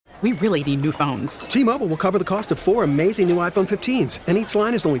We really need new phones. T-Mobile will cover the cost of 4 amazing new iPhone 15s, and each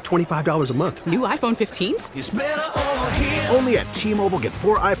line is only $25 a month. New iPhone 15s? It's better over here. Only at T-Mobile, get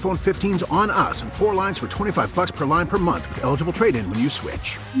 4 iPhone 15s on us and 4 lines for $25 per line per month with eligible trade-in when you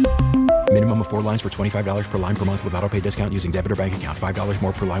switch. Minimum of 4 lines for $25 per line per month with autopay discount using debit or bank account. $5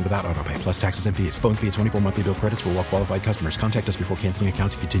 more per line without autopay, plus taxes and fees. Phone fee at 24 monthly bill credits for well-qualified customers. Contact us before canceling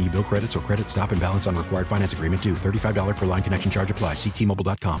account to continue bill credits or credit stop and balance on required finance agreement due. $35 per line connection charge applies. See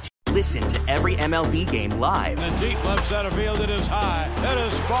T-Mobile.com. Listen to every MLB game live. In the deep left center field, it is high, it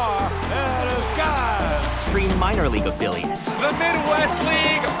is far, it is gone. Stream minor league affiliates. The Midwest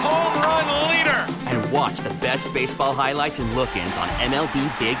League home run leader. And watch the best baseball highlights and look-ins on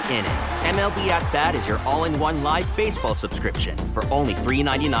MLB Big Inning. MLB At Bat is your all-in-one live baseball subscription for only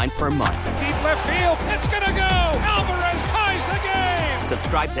 $3.99 per month. Deep left field, it's gonna go. Alvarez ties the game.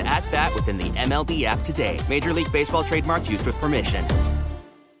 Subscribe to At Bat within the MLB app today. Major League Baseball trademarks used with permission.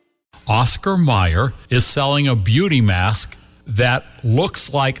 Oscar Mayer is selling a beauty mask that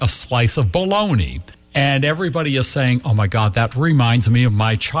looks like a slice of bologna. And everybody is saying, oh my God, that reminds me of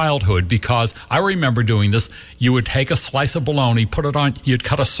my childhood, because I remember doing this. You would take a slice of bologna, put it on, you'd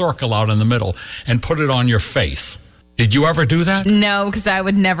cut a circle out in the middle and put it on your face. Did you ever do that? No, because I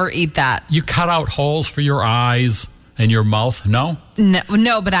would never eat that. You cut out holes for your eyes and your mouth? No,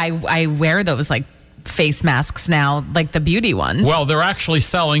 but I wear those like face masks now, like the beauty ones. Well, they're actually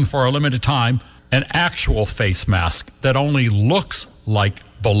selling for a limited time an actual face mask that only looks like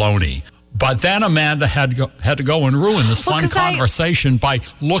bologna. But then Amanda had to go and ruin this fun conversation by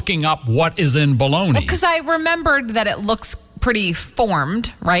looking up what is in bologna. Because I remembered that it looks pretty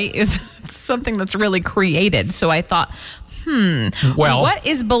formed, right? It's something that's really created. So I thought, well, what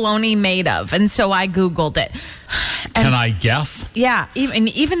is bologna made of? And so I Googled it. And can I guess? Yeah,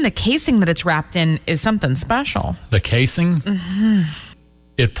 even the casing that it's wrapped in is something special. The casing? Mm-hmm.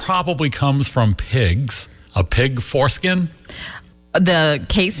 It probably comes from pigs. A pig foreskin? The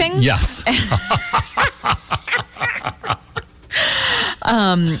casing? Yes.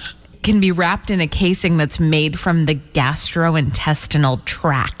 Can be wrapped in a casing that's made from the gastrointestinal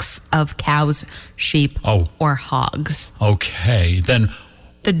tracts of cows, sheep, or hogs. Okay, then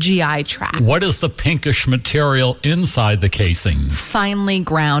the GI tract. What is the pinkish material inside the casing? Finely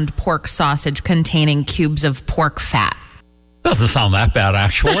ground pork sausage containing cubes of pork fat. Doesn't sound that bad,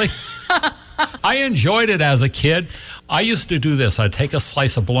 actually. I enjoyed it as a kid. I used to do this. I'd take a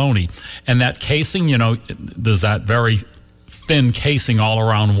slice of bologna, and that casing, there's that very thin casing all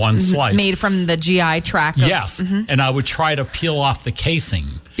around one slice. Made from the GI tract. Yes, and I would try to peel off the casing.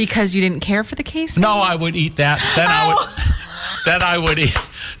 Because you didn't care for the casing? No, I would eat that. Then I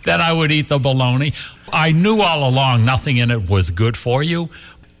would eat the bologna. I knew all along nothing in it was good for you.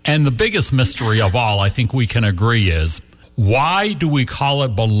 And the biggest mystery of all, I think we can agree, is why do we call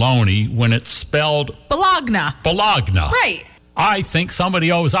it bologna when it's spelled Bologna? Right. I think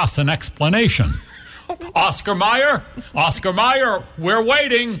somebody owes us an explanation. Oscar Mayer, we're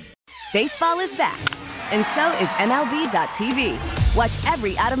waiting. Baseball is back, and so is MLB.tv. Watch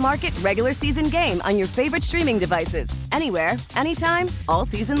every out-of-market regular season game on your favorite streaming devices, anywhere, anytime, all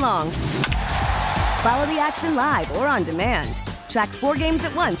season long. Follow the action live or on demand. Track 4 games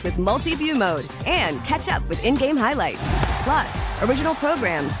at once with multi-view mode and catch up with in-game highlights. Plus, original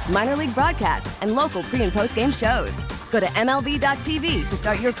programs, minor league broadcasts, and local pre- and post-game shows. Go to MLB.tv to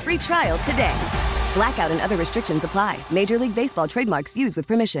start your free trial today. Blackout and other restrictions apply. Major League Baseball trademarks used with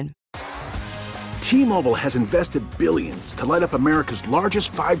permission. T-Mobile has invested billions to light up America's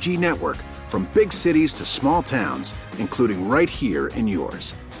largest 5G network, from big cities to small towns, including right here in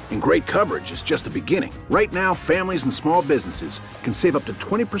yours. And great coverage is just the beginning. Right now, families and small businesses can save up to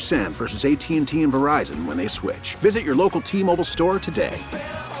 20% versus AT&T and Verizon when they switch. Visit your local T-Mobile store today.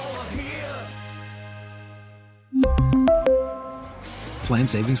 Plan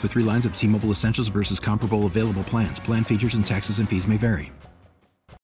savings with 3 lines of T-Mobile Essentials versus comparable available plans. Plan features and taxes and fees may vary.